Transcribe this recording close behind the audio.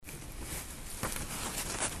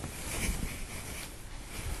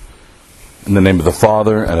In the name of the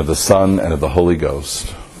Father, and of the Son, and of the Holy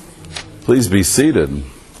Ghost. Please be seated.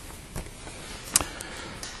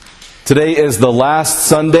 Today is the last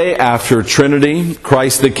Sunday after Trinity,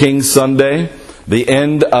 Christ the King Sunday, the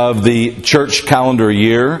end of the church calendar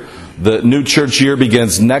year. The new church year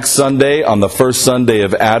begins next Sunday on the first Sunday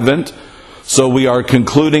of Advent. So we are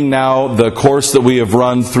concluding now the course that we have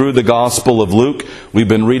run through the Gospel of Luke. We've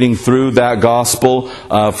been reading through that Gospel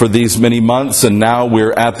for these many months, and now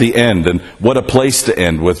we're at the end. And what a place to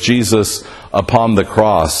end, with Jesus upon the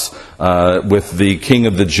cross, with the King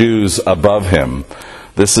of the Jews above him.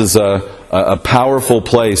 This is a powerful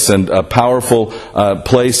place, and a powerful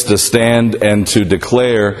place to stand and to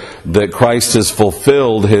declare that Christ has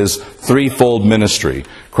fulfilled his threefold ministry.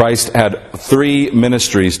 Christ had three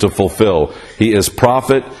ministries to fulfill. He is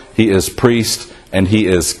prophet, he is priest, and he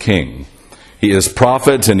is king. He is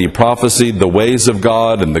prophet, and he prophesied the ways of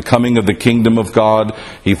God and the coming of the kingdom of God.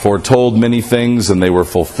 He foretold many things, and they were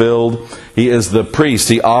fulfilled. He is the priest.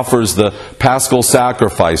 He offers the paschal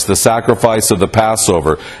sacrifice, the sacrifice of the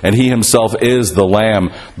Passover. And he himself is the lamb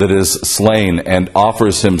that is slain and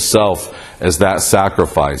offers himself as that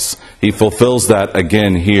sacrifice. He fulfills that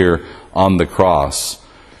again here on the cross.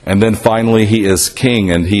 And then finally, he is king,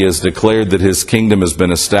 and he has declared that his kingdom has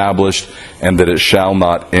been established and that it shall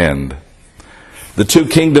not end. The two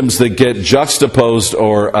kingdoms that get juxtaposed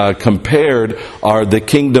or compared are the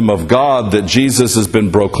kingdom of God that Jesus has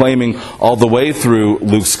been proclaiming all the way through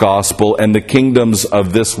Luke's Gospel, and the kingdoms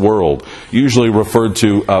of this world, usually referred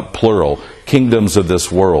to plural, kingdoms of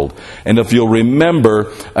this world. And if you'll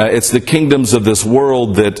remember, it's the kingdoms of this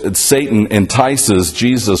world that Satan entices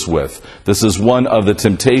Jesus with. This is one of the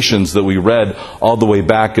temptations that we read all the way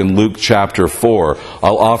back in Luke chapter 4.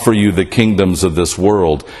 I'll offer you the kingdoms of this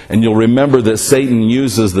world. And you'll remember that Satan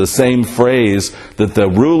uses the same phrase that the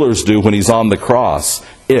rulers do when he's on the cross.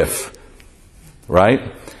 If.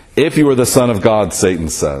 Right? If you are the Son of God, Satan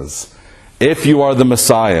says. If you are the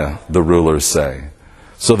Messiah, the rulers say.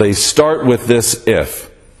 So they start with this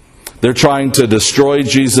if. They're trying to destroy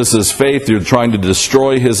Jesus' faith. They're trying to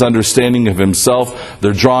destroy his understanding of himself.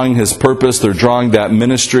 They're drawing his purpose. They're drawing that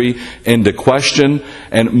ministry into question.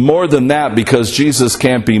 And more than that, because Jesus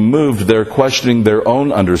can't be moved, they're questioning their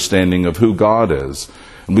own understanding of who God is.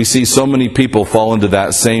 And we see so many people fall into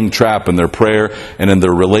that same trap in their prayer and in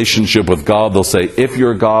their relationship with God. They'll say, if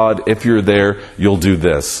you're God, if you're there, you'll do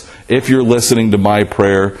this. If you're listening to my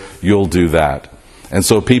prayer, you'll do that. And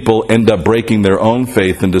so people end up breaking their own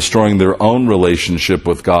faith and destroying their own relationship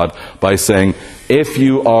with God by saying, if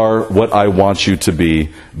you are what I want you to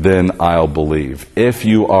be, then I'll believe. If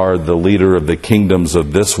you are the leader of the kingdoms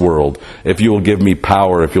of this world, if you will give me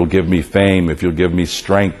power, if you'll give me fame, if you'll give me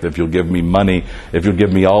strength, if you'll give me money, if you'll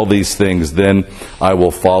give me all these things, then I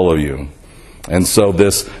will follow you. And so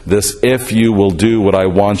this if you will do what I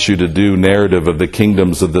want you to do narrative of the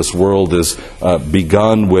kingdoms of this world is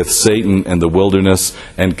begun with Satan in the wilderness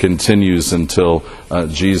and continues until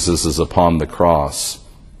Jesus is upon the cross.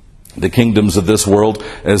 The kingdoms of this world,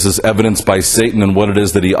 as is evidenced by Satan and what it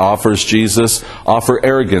is that he offers Jesus, offer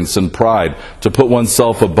arrogance and pride, to put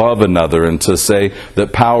oneself above another and to say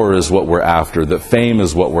that power is what we're after, that fame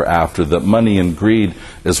is what we're after, that money and greed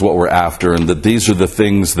is what we're after, and that these are the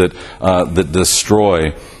things that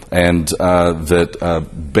destroy and that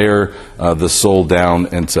bear the soul down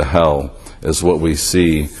into hell, is what we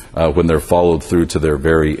see when they're followed through to their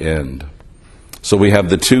very end. So we have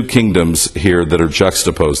the two kingdoms here that are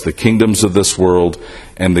juxtaposed, the kingdoms of this world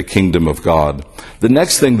and the kingdom of God. The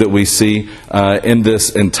next thing that we see in this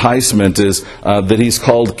enticement is that he's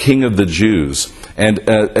called King of the Jews. And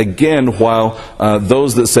again, while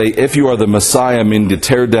those that say, if you are the Messiah, mean to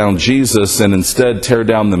tear down Jesus and instead tear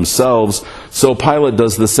down themselves, so Pilate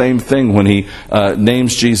does the same thing when he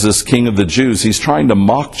names Jesus King of the Jews. He's trying to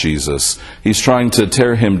mock Jesus. He's trying to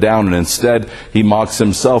tear him down, and instead he mocks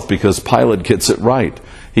himself because Pilate gets it right.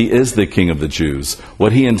 He is the King of the Jews.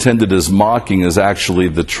 What he intended as mocking is actually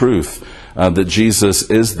the truth, that Jesus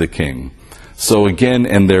is the King. So again,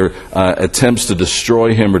 in their attempts to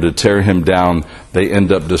destroy him or to tear him down, they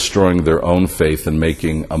end up destroying their own faith and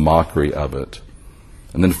making a mockery of it.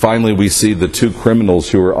 And then finally we see the two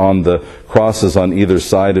criminals who are on the crosses on either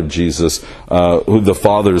side of Jesus, who the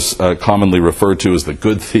fathers commonly refer to as the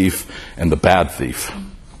good thief and the bad thief.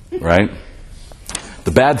 Right?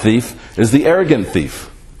 The bad thief is the arrogant thief.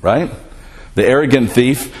 Right? The arrogant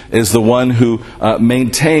thief is the one who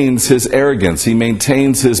maintains his arrogance. He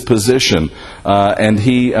maintains his position, and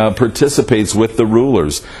he participates with the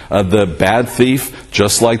rulers. The bad thief,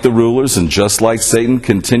 just like the rulers and just like Satan,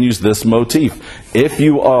 continues this motif. If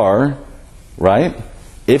you are, right?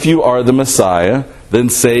 If you are the Messiah, then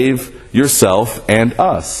save yourself, and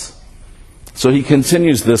us. So he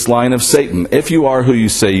continues this line of Satan. If you are who you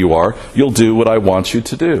say you are, you'll do what I want you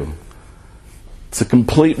to do. It's a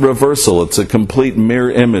complete reversal. It's a complete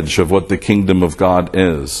mirror image of what the kingdom of God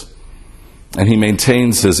is. And he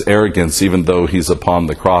maintains his arrogance even though he's upon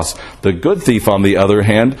the cross. The good thief, on the other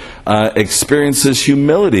hand, experiences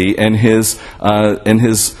humility in his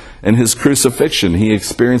crucifixion. He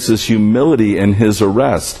experiences humility in his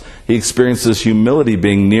arrest. He experiences humility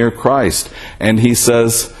being near Christ. And he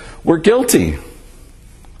says, we're guilty.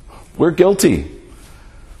 We're guilty.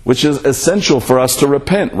 Which is essential for us to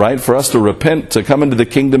repent, right? For us to repent, to come into the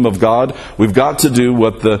kingdom of God, we've got to do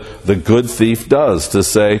what the good thief does, to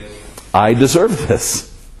say, I deserve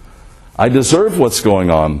this. I deserve what's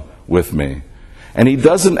going on with me. And he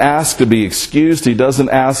doesn't ask to be excused. He doesn't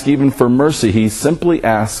ask even for mercy. He simply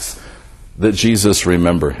asks that Jesus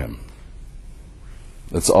remember him.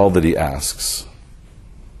 That's all that he asks.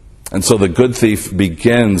 And so the good thief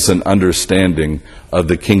begins an understanding of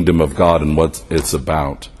the kingdom of God and what it's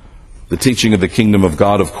about. The teaching of the kingdom of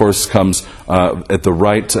God, of course, comes at the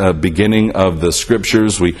right beginning of the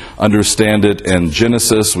Scriptures. We understand it in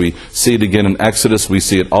Genesis. We see it again in Exodus. We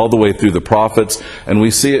see it all the way through the prophets. And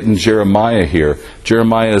we see it in Jeremiah here.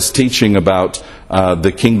 Jeremiah is teaching about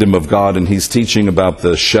the kingdom of God, and he's teaching about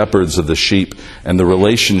the shepherds of the sheep and the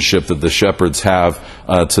relationship that the shepherds have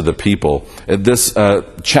to the people. This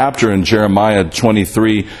chapter in Jeremiah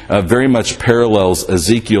 23 very much parallels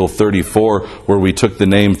Ezekiel 34, where we took the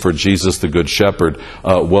name for Jesus the Good Shepherd,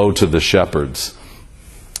 woe to the shepherds.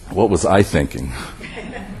 What was I thinking?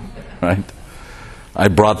 Right? I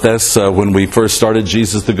brought this when we first started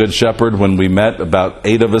Jesus the Good Shepherd, when we met, about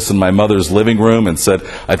 8 of us in my mother's living room, and said,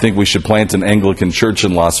 I think we should plant an Anglican church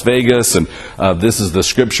in Las Vegas, and this is the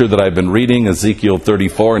scripture that I've been reading, Ezekiel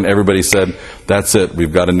 34, and everybody said, that's it,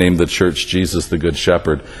 we've got to name the church Jesus the Good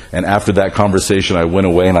Shepherd. And after that conversation, I went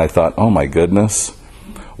away and I thought, oh my goodness,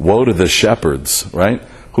 woe to the shepherds, right?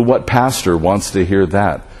 What pastor wants to hear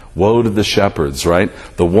that? Woe to the shepherds, right?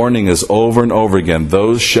 The warning is over and over again.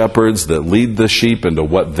 Those shepherds that lead the sheep into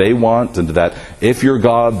what they want, into that, if you're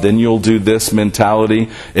God, then you'll do this mentality.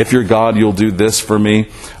 If you're God, you'll do this for me.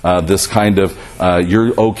 This kind of,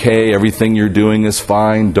 you're okay, everything you're doing is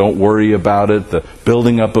fine, don't worry about it. The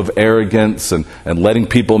building up of arrogance and letting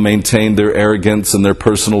people maintain their arrogance and their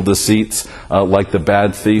personal deceits, like the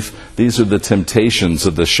bad thief. These are the temptations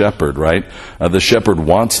of the shepherd, right? The shepherd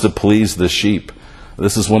wants to please the sheep.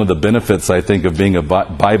 This is one of the benefits, I think, of being a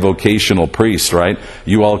bivocational priest, right?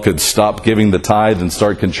 You all could stop giving the tithe and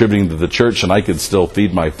start contributing to the church, and I could still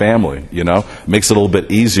feed my family, you know? It makes it a little bit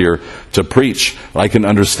easier to preach. I can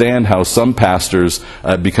understand how some pastors,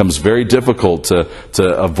 it becomes very difficult to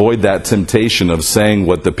avoid that temptation of saying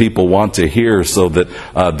what the people want to hear so that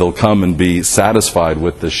they'll come and be satisfied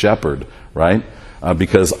with the shepherd, right?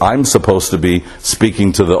 Because I'm supposed to be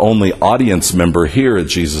speaking to the only audience member here at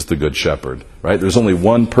Jesus the Good Shepherd, right? There's only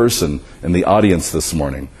one person in the audience this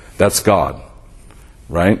morning. That's God,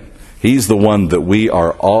 right? He's the one that we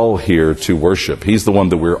are all here to worship. He's the one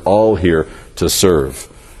that we're all here to serve,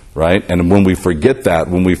 right? And when we forget that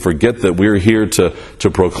we're here to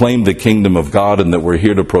proclaim the kingdom of God and that we're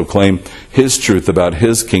here to proclaim His truth about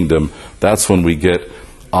His kingdom, that's when we get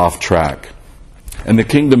off track. And the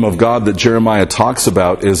kingdom of God that Jeremiah talks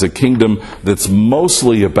about is a kingdom that's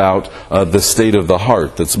mostly about the state of the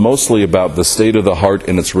heart. That's mostly about the state of the heart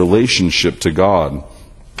and its relationship to God.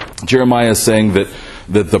 Jeremiah is saying that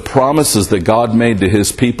the promises that God made to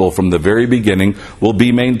His people from the very beginning will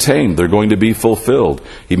be maintained. They're going to be fulfilled.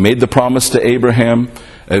 He made the promise to Abraham.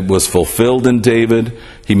 It was fulfilled in David.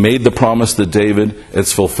 He made the promise to David.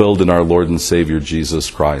 It's fulfilled in our Lord and Savior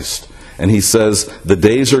Jesus Christ. And he says, the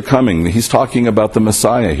days are coming. He's talking about the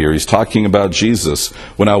Messiah here. He's talking about Jesus.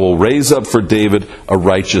 When I will raise up for David a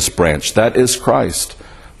righteous branch. That is Christ.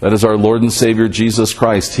 That is our Lord and Savior Jesus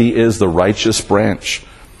Christ. He is the righteous branch.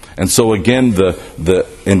 And so again, the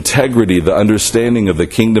integrity, the understanding of the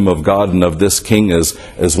kingdom of God and of this king is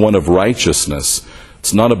one of righteousness.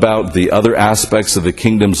 It's not about the other aspects of the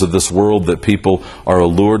kingdoms of this world that people are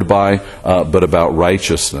allured by, but about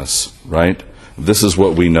righteousness, right? This is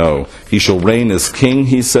what we know. He shall reign as king,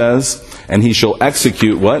 he says, and he shall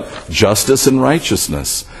execute what? Justice and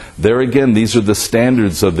righteousness. There again, these are the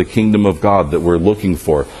standards of the kingdom of God that we're looking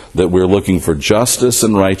for. That we're looking for justice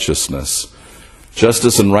and righteousness.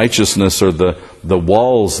 Justice and righteousness are the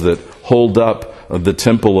walls that hold up the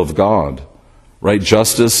temple of God. Right?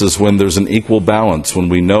 Justice is when there's an equal balance, when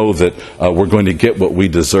we know that we're going to get what we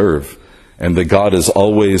deserve. and that God is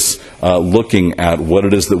always looking at what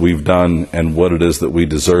it is that we've done and what it is that we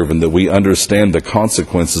deserve, and that we understand the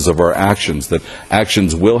consequences of our actions, that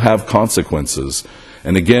actions will have consequences.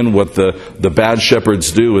 And again, what the bad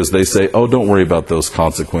shepherds do is they say, oh, don't worry about those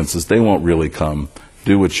consequences. They won't really come.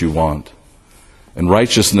 Do what you want. And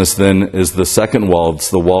righteousness then is the second wall. It's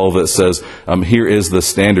the wall that says, here is the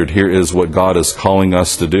standard. Here is what God is calling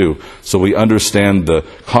us to do. So we understand the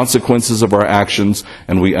consequences of our actions,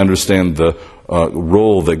 and we understand the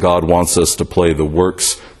role that God wants us to play, the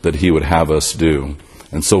works that He would have us do.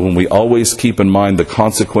 And so when we always keep in mind the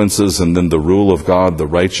consequences and then the rule of God, the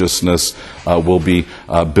righteousness, we'll be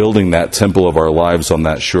building that temple of our lives on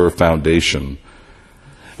that sure foundation.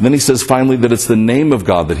 And then he says finally that it's the name of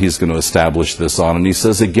God that He's going to establish this on. And he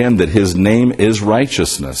says again that His name is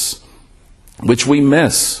righteousness, which we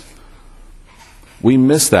miss. We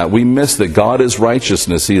miss that. We miss that God is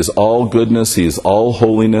righteousness. He is all goodness. He is all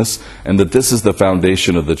holiness. And that this is the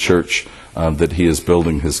foundation of the church that He is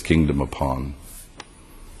building His kingdom upon.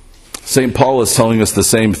 St. Paul is telling us the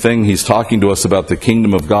same thing. He's talking to us about the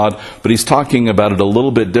kingdom of God, but he's talking about it a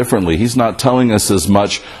little bit differently. He's not telling us as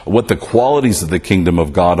much what the qualities of the kingdom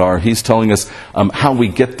of God are. He's telling us how we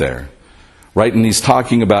get there, right? And he's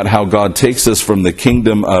talking about how God takes us from the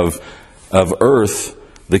kingdom of earth,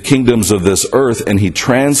 the kingdoms of this earth, and He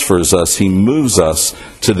transfers us, He moves us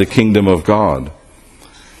to the kingdom of God.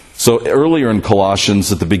 So earlier in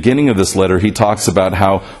Colossians, at the beginning of this letter, he talks about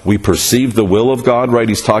how we perceive the will of God, right?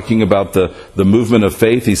 He's talking about the movement of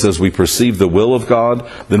faith. He says we perceive the will of God.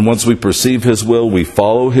 Then once we perceive His will, we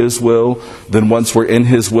follow His will. Then once we're in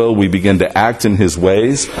His will, we begin to act in His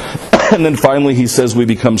ways. And then finally, he says we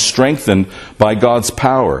become strengthened by God's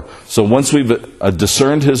power. So once we've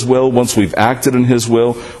discerned His will, once we've acted in His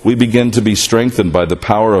will, we begin to be strengthened by the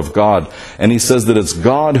power of God. And he says that it's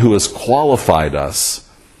God who has qualified us.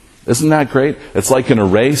 Isn't that great? It's like in a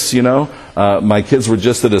race, you know. My kids were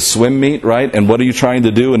just at a swim meet, right? And what are you trying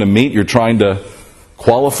to do in a meet? You're trying to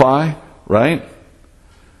qualify, right?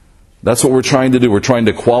 That's what we're trying to do. We're trying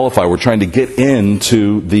to qualify. We're trying to get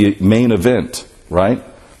into the main event, right?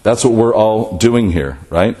 That's what we're all doing here,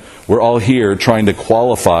 right? We're all here trying to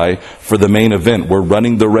qualify for the main event. We're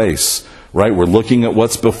running the race, right? We're looking at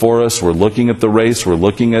what's before us. We're looking at the race. We're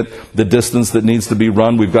looking at the distance that needs to be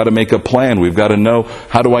run. We've got to make a plan. We've got to know,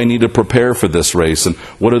 how do I need to prepare for this race? And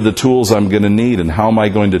what are the tools I'm going to need? And how am I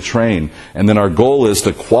going to train? And then our goal is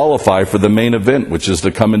to qualify for the main event, which is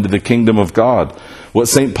to come into the kingdom of God. What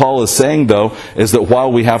St. Paul is saying, though, is that while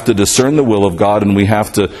we have to discern the will of God and we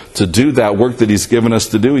have to do that work that He's given us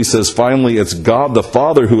to do, he says, finally, it's God the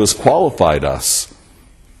Father who has qualified us.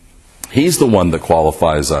 He's the one that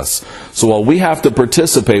qualifies us. So while we have to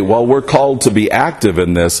participate, while we're called to be active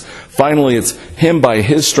in this, finally it's Him by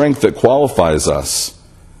His strength that qualifies us.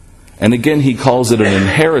 And again, he calls it an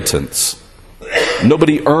inheritance.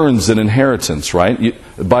 Nobody earns an inheritance, right?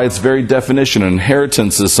 By its very definition, an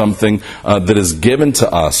inheritance is something that is given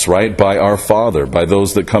to us, right, by our Father, by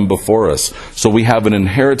those that come before us. So we have an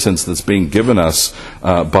inheritance that's being given us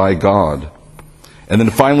by God. And then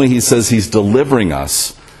finally he says He's delivering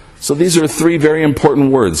us. So these are three very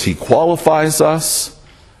important words. He qualifies us,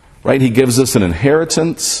 right? He gives us an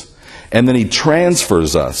inheritance, and then He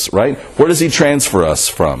transfers us, right? Where does He transfer us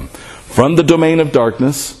from? From the domain of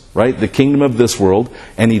darkness, right? The kingdom of this world,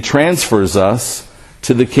 and He transfers us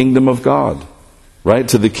to the kingdom of God, right?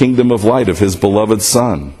 To the kingdom of light of His beloved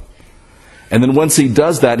Son. And then once He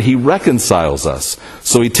does that, He reconciles us.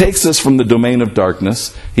 So He takes us from the domain of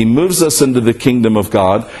darkness, He moves us into the kingdom of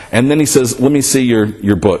God, and then He says, let me see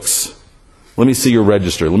your books. Let me see your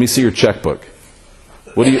register. Let me see your checkbook.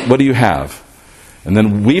 What do you have? And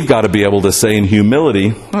then we've got to be able to say in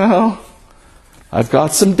humility, well, I've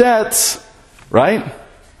got some debts, right?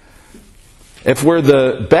 If we're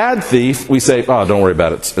the bad thief, we say, oh, don't worry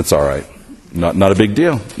about it. It's all right. Not a big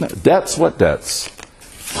deal. No, debts? What debts?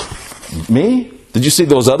 Me? Did you see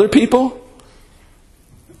those other people?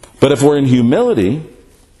 But if we're in humility,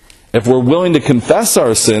 if we're willing to confess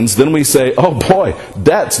our sins, then we say, oh boy,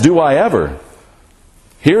 debts, do I ever?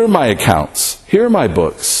 Here are my accounts. Here are my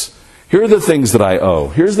books. Here are the things that I owe.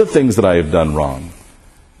 Here's the things that I have done wrong.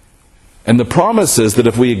 And the promise is that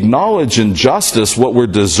if we acknowledge in justice what we're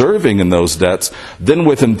deserving in those debts, then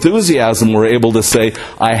with enthusiasm we're able to say,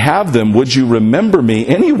 I have them, would you remember me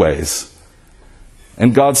anyways?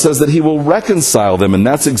 And God says that He will reconcile them, and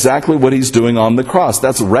that's exactly what He's doing on the cross.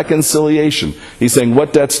 That's reconciliation. He's saying,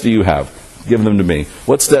 what debts do you have? Give them to me.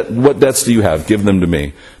 What debts do you have? Give them to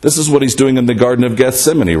me. This is what he's doing in the Garden of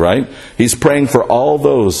Gethsemane, right? He's praying for all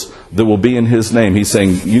those that will be in his name. He's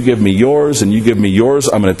saying, you give me yours and you give me yours.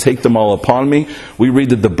 I'm going to take them all upon me. We read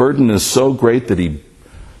that the burden is so great that he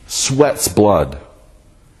sweats blood.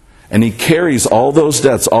 And he carries all those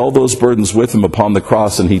debts, all those burdens with him upon the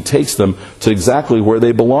cross, and he takes them to exactly where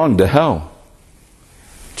they belong, to hell,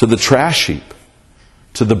 to the trash heap,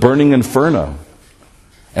 to the burning inferno.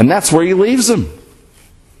 And that's where he leaves them.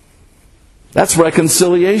 That's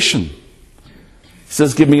reconciliation. He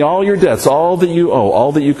says, give me all your debts, all that you owe,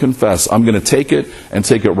 all that you confess. I'm going to take it and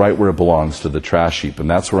take it right where it belongs, to the trash heap. And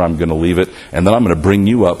that's where I'm going to leave it. And then I'm going to bring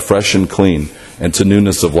you up fresh and clean and to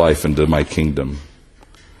newness of life into my kingdom.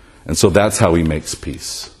 And so that's how he makes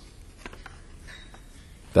peace.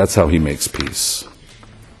 That's how he makes peace.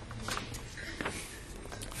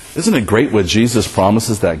 Isn't it great what Jesus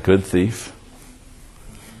promises that good thief?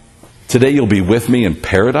 Today you'll be with me in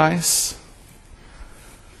paradise.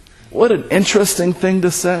 What an interesting thing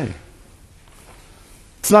to say.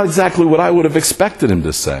 It's not exactly what I would have expected him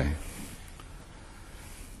to say.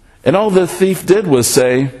 And all the thief did was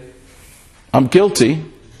say, I'm guilty,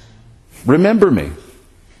 remember me.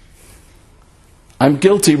 I'm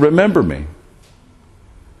guilty, remember me.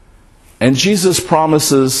 And Jesus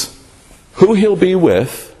promises who he'll be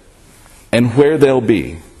with and where they'll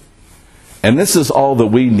be. And this is all that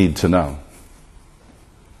we need to know.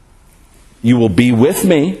 You will be with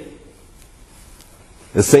me.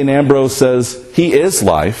 As St. Ambrose says, he is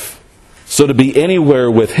life. So to be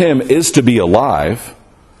anywhere with him is to be alive.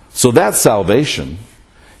 So that's salvation.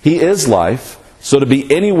 He is life. So to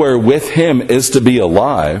be anywhere with him is to be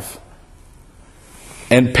alive.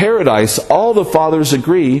 And paradise, all the fathers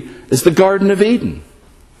agree, is the Garden of Eden.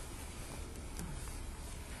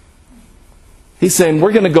 He's saying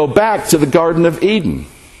we're going to go back to the Garden of Eden.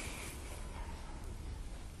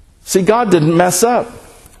 See, God didn't mess up.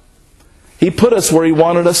 He put us where he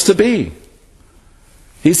wanted us to be.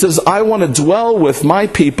 He says, I want to dwell with my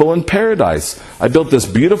people in paradise. I built this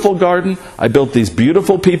beautiful garden. I built these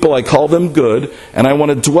beautiful people. I call them good. And I want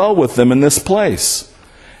to dwell with them in this place.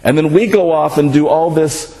 And then we go off and do all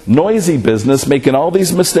this noisy business, making all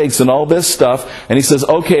these mistakes and all this stuff. And he says,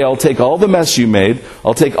 okay, I'll take all the mess you made.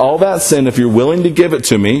 I'll take all that sin if you're willing to give it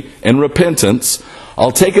to me in repentance.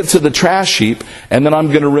 I'll take it to the trash heap, and then I'm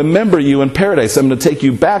going to remember you in paradise. I'm going to take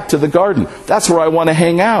you back to the garden. That's where I want to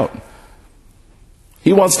hang out.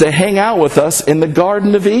 He wants to hang out with us in the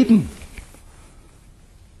Garden of Eden.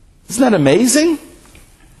 Isn't that amazing?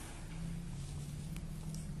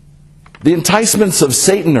 The enticements of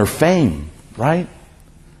Satan are fame, right?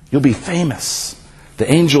 You'll be famous.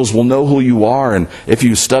 The angels will know who you are, and if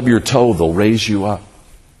you stub your toe, they'll raise you up.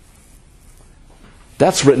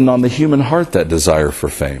 That's written on the human heart, that desire for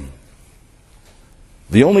fame.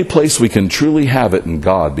 The only place we can truly have it in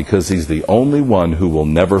God, because he's the only one who will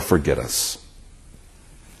never forget us.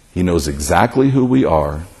 He knows exactly who we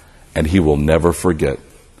are, and he will never forget.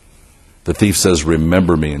 The thief says,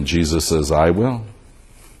 remember me, and Jesus says, I will.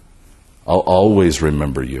 I'll always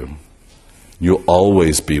remember you. You'll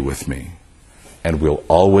always be with me. And we'll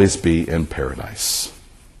always be in paradise.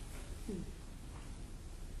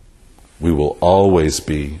 We will always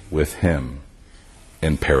be with him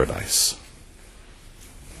in paradise.